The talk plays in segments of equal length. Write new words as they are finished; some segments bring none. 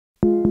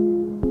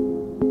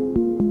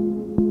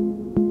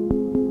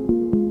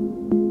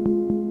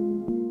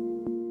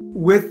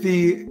with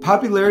the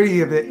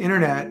popularity of the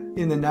internet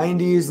in the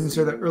 90s and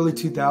sort of the early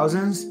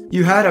 2000s,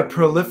 you had a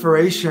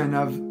proliferation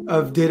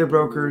of data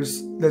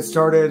brokers that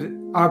started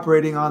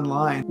operating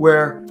online,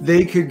 where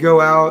they could go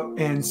out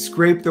and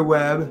scrape the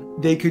web.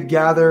 They could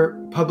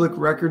gather public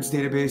records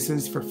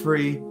databases for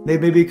free. They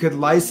maybe could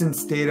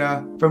license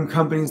data from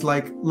companies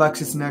like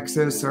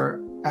LexisNexis or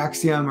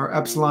Acxiom or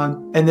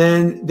Epsilon, and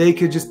then they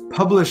could just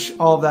publish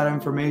all of that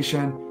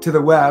information to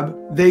the web.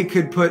 They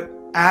could put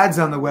ads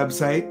on the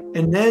website,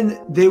 and then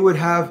they would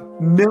have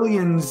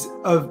millions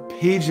of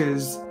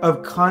pages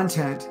of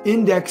content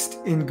indexed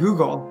in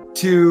Google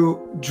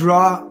to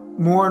draw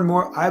more and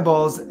more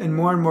eyeballs and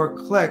more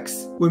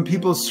clicks when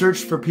people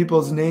searched for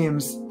people's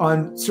names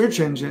on search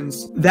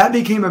engines. That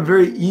became a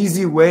very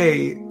easy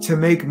way to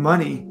make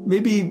money.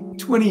 Maybe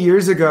 20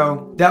 years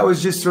ago, that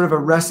was just sort of a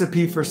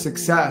recipe for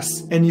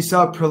success. And you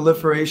saw a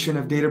proliferation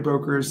of data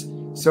brokers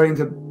starting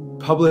to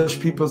publish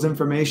people's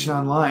information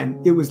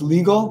online. It was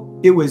legal,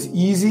 it was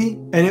easy,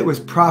 and it was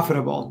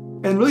profitable.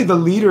 And really the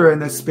leader in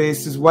this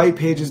space is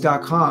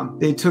whitepages.com.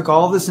 They took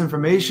all this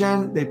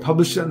information, they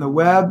published it on the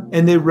web,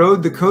 and they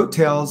rode the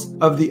coattails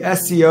of the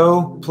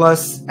SEO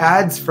plus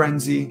ads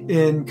frenzy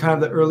in kind of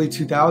the early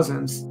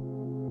 2000s.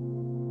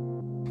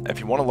 If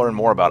you want to learn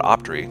more about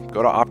Optery,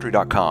 go to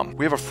Optery.com.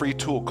 We have a free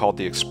tool called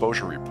the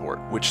Exposure Report,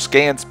 which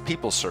scans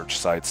people search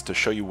sites to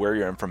show you where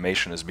your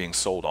information is being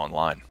sold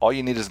online. All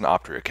you need is an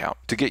Optery account.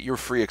 To get your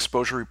free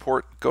exposure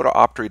report, go to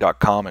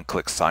Optery.com and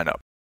click Sign Up.